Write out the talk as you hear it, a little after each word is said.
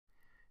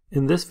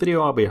In this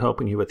video, I'll be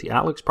helping you with the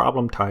ALEKS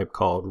problem type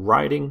called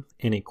writing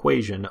an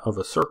equation of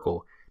a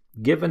circle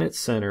given its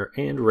center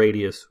and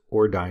radius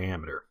or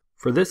diameter.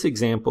 For this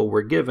example,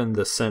 we're given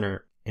the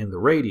center and the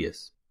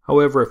radius.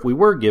 However, if we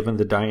were given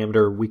the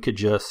diameter, we could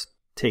just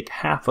take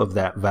half of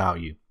that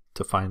value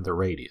to find the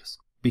radius,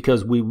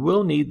 because we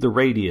will need the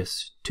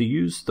radius to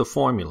use the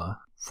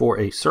formula for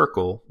a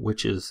circle,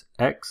 which is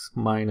x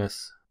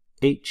minus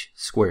h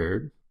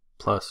squared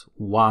plus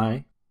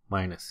y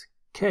minus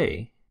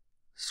k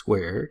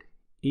squared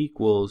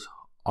equals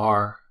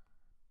r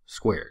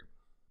squared,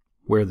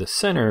 where the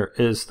center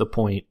is the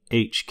point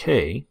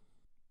hk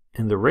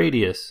and the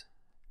radius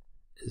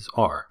is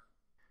r.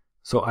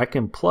 So I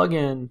can plug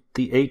in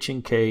the h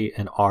and k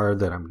and r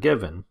that I'm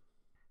given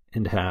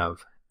and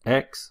have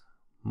x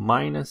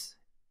minus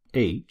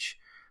h,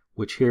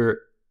 which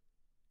here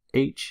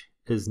h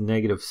is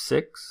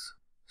 -6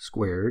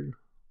 squared,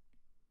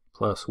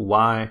 plus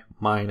y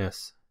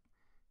minus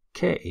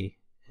k,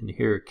 and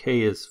here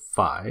k is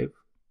 5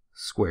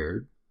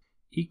 squared,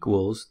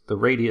 equals, the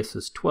radius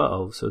is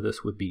 12, so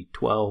this would be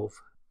 12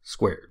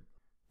 squared.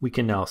 We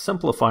can now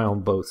simplify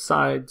on both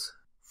sides.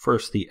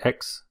 First, the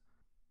x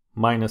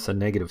minus a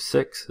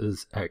 -6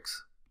 is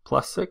x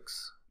plus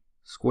 6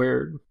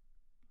 squared,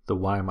 the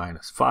y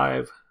minus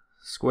 5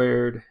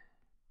 squared,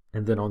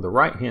 and then on the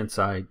right hand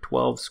side,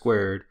 12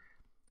 squared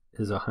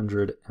is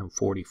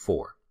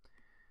 144.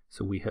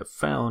 So we have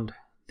found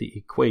the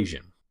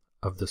equation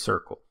of the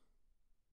circle.